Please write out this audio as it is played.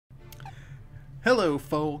Hello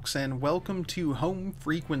folks and welcome to Home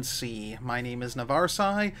Frequency. My name is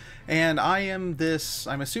Navarsai and I'm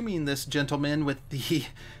assuming this gentleman with the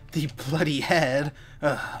bloody head.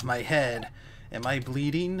 My head. Am I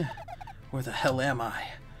bleeding? Where the hell am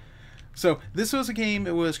I? So this was a game,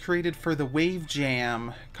 it was created for the Wave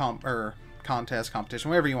Jam competition,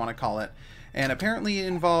 whatever you want to call it. And apparently it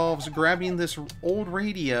involves grabbing this old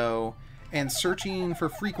radio and searching for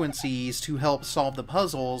frequencies to help solve the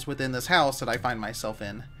puzzles within this house that I find myself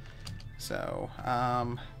in. So,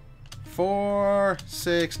 4,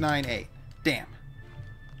 6, 9, 8. Damn.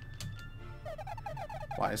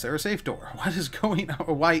 Why is there a safe door? What is going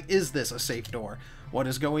on? Why is this a safe door? What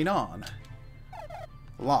is going on?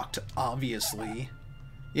 Locked, obviously.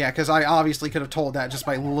 Yeah, because I obviously could have told that just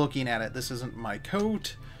by looking at it. This isn't my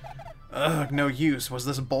coat. Ugh, no use. Was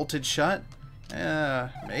this bolted shut?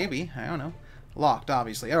 Maybe. I don't know. Locked,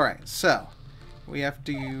 obviously. Alright, so we have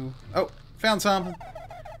to... Oh, found some.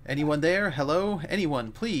 Anyone there? Hello?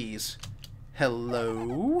 Anyone, please?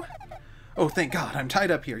 Hello? Oh, thank God. I'm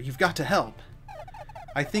tied up here. You've got to help.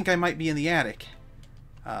 I think I might be in the attic.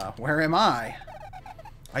 Where am I?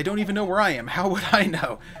 I don't even know where I am. How would I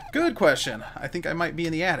know? Good question. I think I might be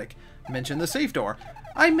in the attic. Mention the safe door.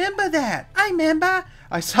 I remember that.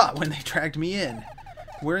 I saw it when they dragged me in.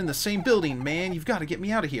 We're in the same building, man. You've got to get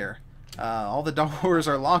me out of here. All the doors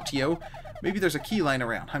are locked, yo. Maybe there's a key lying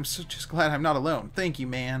around. I'm just glad I'm not alone. Thank you,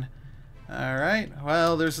 man. Alright.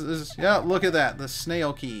 Well, there's this... Yeah, look at that. The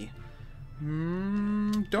snail key.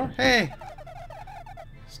 Door. Hey!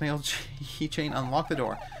 Snail keychain. Unlock the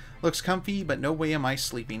door. Looks comfy, but no way am I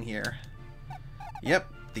sleeping here.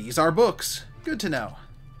 Yep. These are books. Good to know.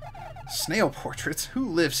 Snail portraits. Who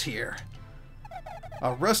lives here?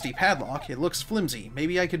 A rusty padlock. It looks flimsy.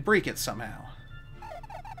 Maybe I could break it somehow.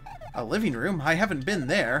 A living room? I haven't been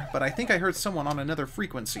there, but I think I heard someone on another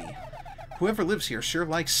frequency. Whoever lives here sure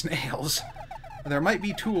likes snails. There might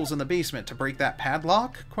be tools in the basement to break that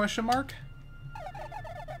padlock? Question mark?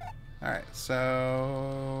 Alright, so...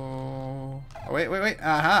 Oh, wait.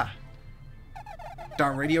 Aha!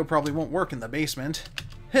 Darn radio probably won't work in the basement.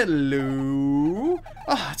 Hello?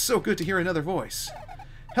 Ah, it's so good to hear another voice.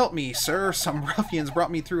 Help me, sir. Some ruffians brought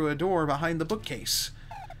me through a door behind the bookcase.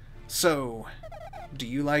 So, do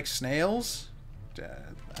you like snails?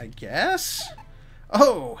 I guess?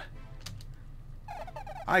 Oh!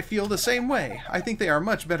 I feel the same way. I think they are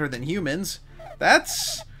much better than humans.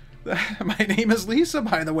 That's... My name is Lisa,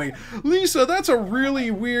 by the way. Lisa, that's a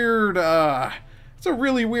really weird, it's a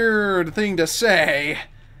really weird thing to say.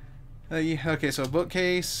 Okay, so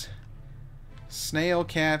bookcase... Snail,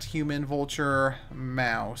 cat, human, vulture,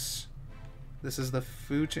 mouse. This is the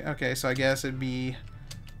food chain. Okay, so I guess it'd be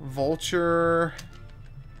vulture,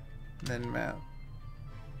 then mouse.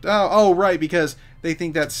 Oh, right, because they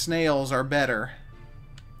think that snails are better.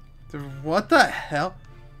 What the hell?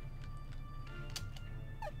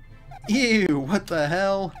 Ew, what the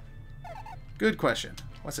hell? Good question.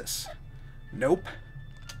 What's this? Nope.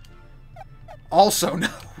 Also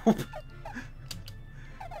nope.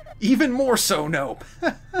 Even more so, nope.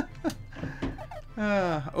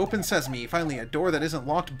 Open sesame. Finally, a door that isn't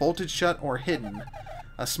locked, bolted shut, or hidden.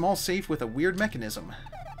 A small safe with a weird mechanism.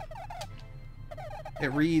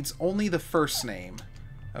 It reads only the first name.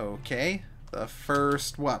 Okay. The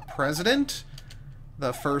first, what, president?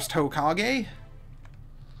 The first Hokage?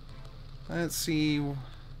 Let's see.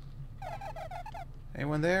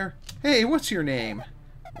 Anyone there? Hey, what's your name?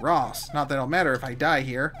 Ross. Not that it'll matter if I die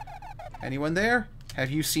here. Anyone there? Have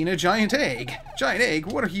you seen a giant egg? Giant egg?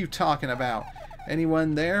 What are you talking about?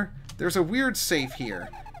 Anyone there? There's a weird safe here.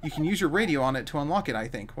 You can use your radio on it to unlock it, I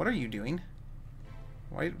think. What are you doing?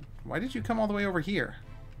 Why did you come all the way over here?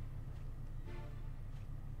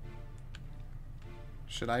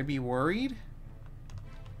 Should I be worried?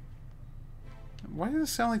 Why does it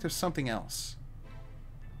sound like there's something else?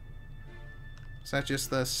 Is that just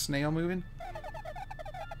the snail moving?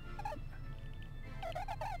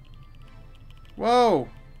 Whoa!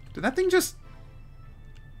 Did that thing just...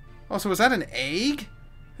 Oh, so was that an egg?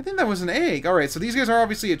 I think that was an egg. Alright, so these guys are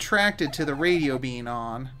obviously attracted to the radio being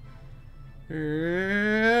on.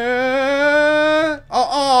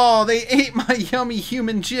 Oh, they ate my yummy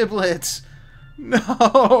human giblets!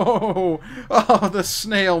 No! Oh, the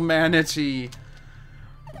snail manatee.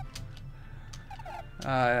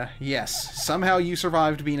 Yes. Somehow you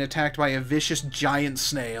survived being attacked by a vicious giant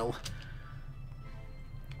snail.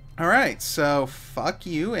 Alright, so fuck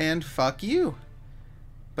you and fuck you.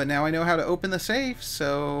 But now I know how to open the safe,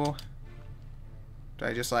 so... Do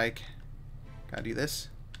I just like... Gotta do this?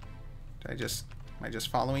 Am I just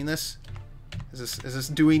following this? Is this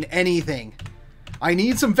doing anything? I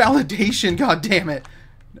need some validation, god damn it.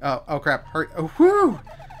 Oh crap. Hurry. Oh, whoo!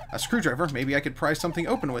 A screwdriver. Maybe I could pry something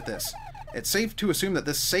open with this. It's safe to assume that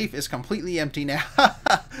this safe is completely empty now.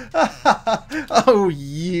 Oh,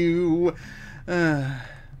 you.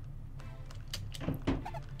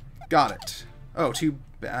 Got it. Oh,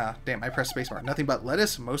 damn, I pressed spacebar. Nothing but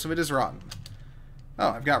lettuce. Most of it is rotten.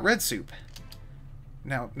 Oh, I've got red soup.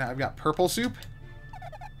 Now I've got purple soup.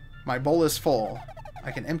 My bowl is full.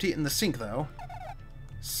 I can empty it in the sink, though.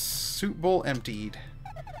 Soup bowl emptied.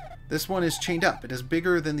 This one is chained up. It is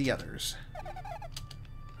bigger than the others.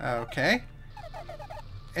 Okay.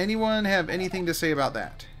 Anyone have anything to say about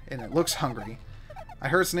that? And it looks hungry. I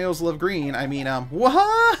heard snails love green. I mean,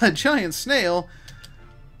 what? A giant snail?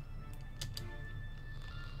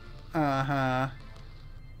 Uh-huh.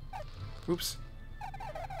 Oops.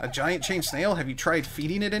 A giant chained snail? Have you tried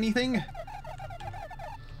feeding it anything?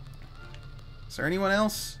 Is there anyone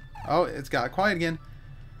else? Oh, it's got quiet again.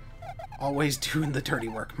 Always doing the dirty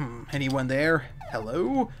work. Anyone there?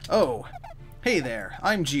 Hello? Oh. Hey there.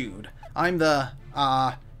 I'm Jude. I'm the,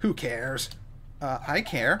 who cares? I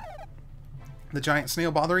care. The giant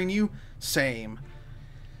snail bothering you? Same.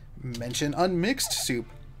 Mention unmixed soup.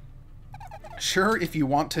 Sure, if you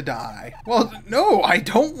want to die. Well, no, I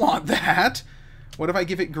don't want that. What if I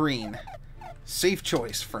give it green? Safe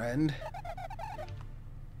choice, friend.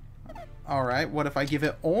 Alright, what if I give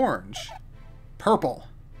it orange? Purple.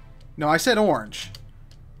 No, I said orange.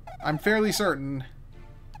 I'm fairly certain.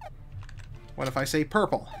 What if I say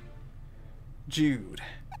purple? Jude.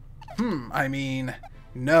 I mean,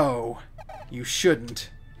 no, you shouldn't.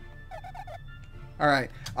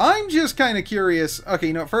 Alright, I'm just kind of curious. Okay,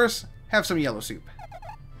 you know what, first, have some yellow soup.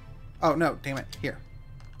 Oh, no, damn it, here.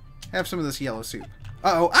 Have some of this yellow soup.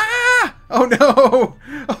 Uh-oh, ah! Oh, no!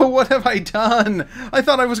 Oh, what have I done? I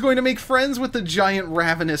thought I was going to make friends with the giant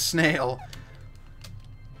ravenous snail,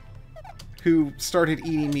 who started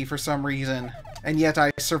eating me for some reason, and yet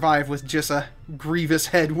I survived with just a grievous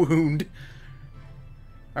head wound.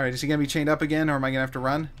 Alright, is he going to be chained up again, or am I going to have to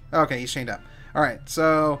run? Okay, he's chained up. Alright,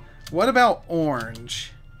 so what about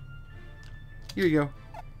orange? Here you go.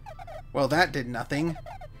 Well, that did nothing.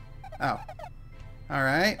 Oh.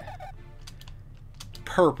 Alright.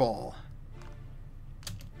 Purple.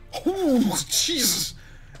 Oh, Jesus!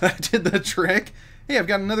 That did the trick. Hey, I've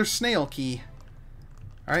got another snail key.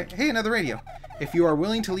 Alright, hey, another radio. If you are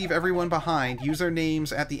willing to leave everyone behind, use their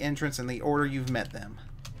names at the entrance in the order you've met them.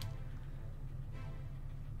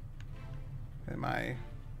 Am I...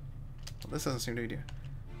 Well, this doesn't seem to be doing...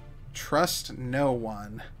 Trust no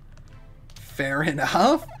one. Fair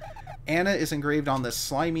enough. Anna is engraved on the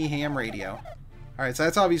slimy ham radio. Alright, so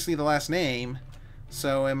that's obviously the last name.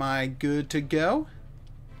 So am I good to go?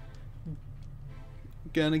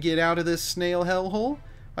 Gonna get out of this snail hellhole?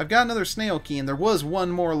 I've got another snail key, and there was one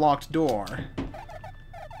more locked door.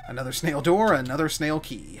 Another snail door, another snail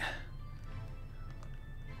key.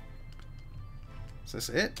 Is this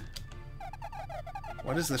it?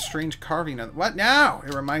 What is the strange carving of... What now?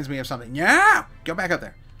 It reminds me of something. Yeah! Go back up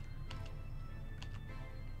there.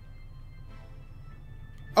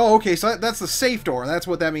 Oh, okay, so that's the safe door. That's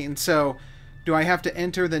what that means. So, do I have to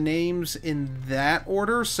enter the names in that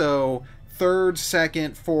order? So, third,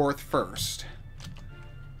 second, fourth, first.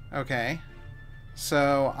 Okay.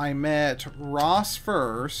 So, I met Ross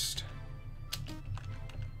first.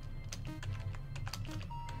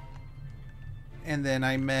 And then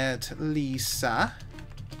I met Lisa.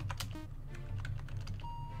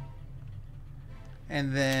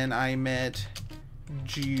 And then I met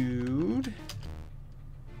Jude.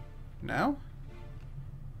 No?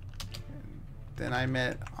 Then I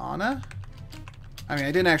met Anna. I mean,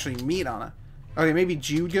 I didn't actually meet Anna. Okay, maybe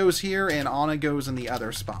Jude goes here and Anna goes in the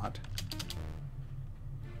other spot.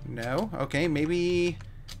 No? Okay, maybe...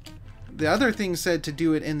 The other thing said to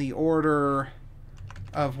do it in the order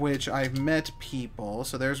of which I've met people.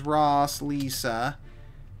 So there's Ross, Lisa.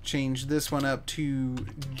 Change this one up to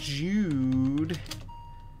Jude.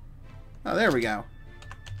 Oh, there we go.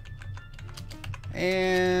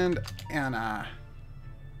 And Anna.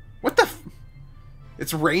 What the f...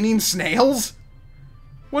 It's raining snails?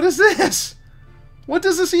 What is this? What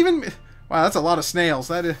does this even... Wow, that's a lot of snails.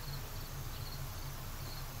 That is...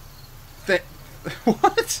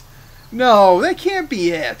 What? No, that can't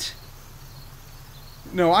be it.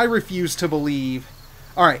 No, I refuse to believe.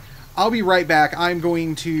 Alright, I'll be right back. I'm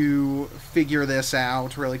going to figure this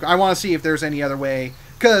out really quick. I want to see if there's any other way.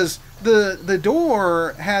 Because the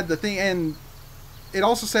door had the thing, and it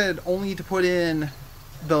also said only to put in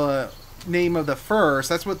the name of the first.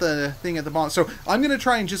 That's what the thing at the bottom. So I'm going to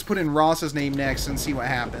try and just put in Ross's name next and see what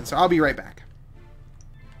happens. So I'll be right back.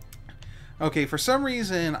 Okay, for some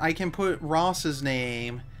reason, I can put Ross's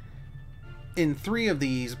name in 3 of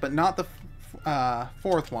these, but not the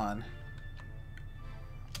 4th one.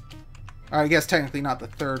 Or I guess technically not the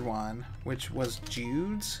 3rd one, which was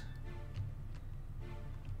Jude's.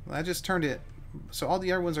 Well, I just turned it, so all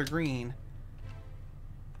the other ones are green.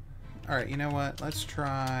 Alright, you know what? Let's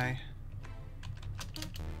try...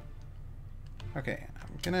 Okay,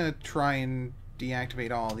 I'm gonna try and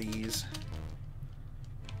deactivate all these.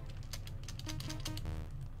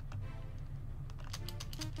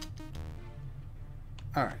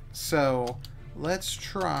 Alright, so let's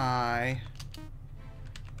try...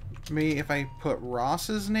 Maybe if I put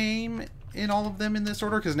Ross's name in all of them in this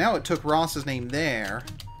order, because now it took Ross's name there.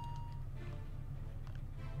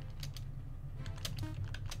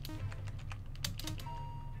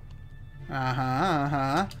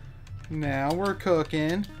 Now we're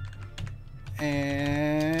cooking.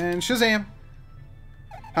 And Shazam!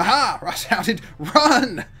 Haha! Ross Hounded,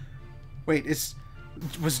 run! Wait,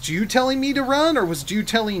 was Jude telling me to run, or was Jude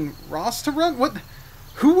telling Ross to run? What?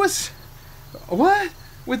 Who was... What?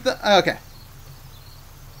 With the... Okay.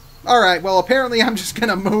 Alright, well, apparently I'm just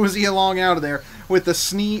gonna mosey along out of there with the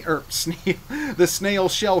the snail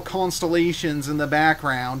shell constellations in the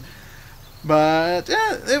background. But,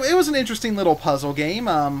 yeah, it was an interesting little puzzle game.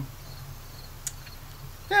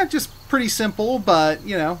 Yeah, just pretty simple, but,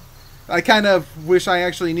 you know, I kind of wish I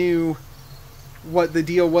actually knew what the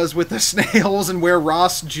deal was with the snails and where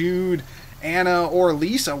Ross, Jude, Anna, or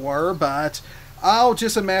Lisa were, but I'll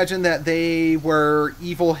just imagine that they were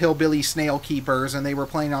evil hillbilly snail keepers and they were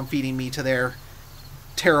planning on feeding me to their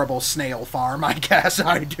terrible snail farm, I guess.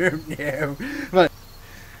 I don't know. But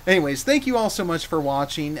anyways, thank you all so much for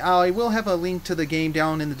watching. I will have a link to the game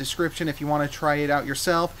down in the description if you want to try it out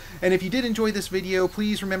yourself. And if you did enjoy this video,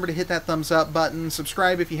 please remember to hit that thumbs up button,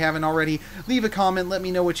 subscribe if you haven't already, leave a comment, let me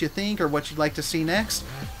know what you think or what you'd like to see next.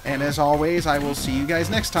 And as always, I will see you guys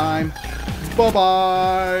next time.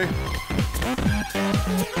 Bye-bye!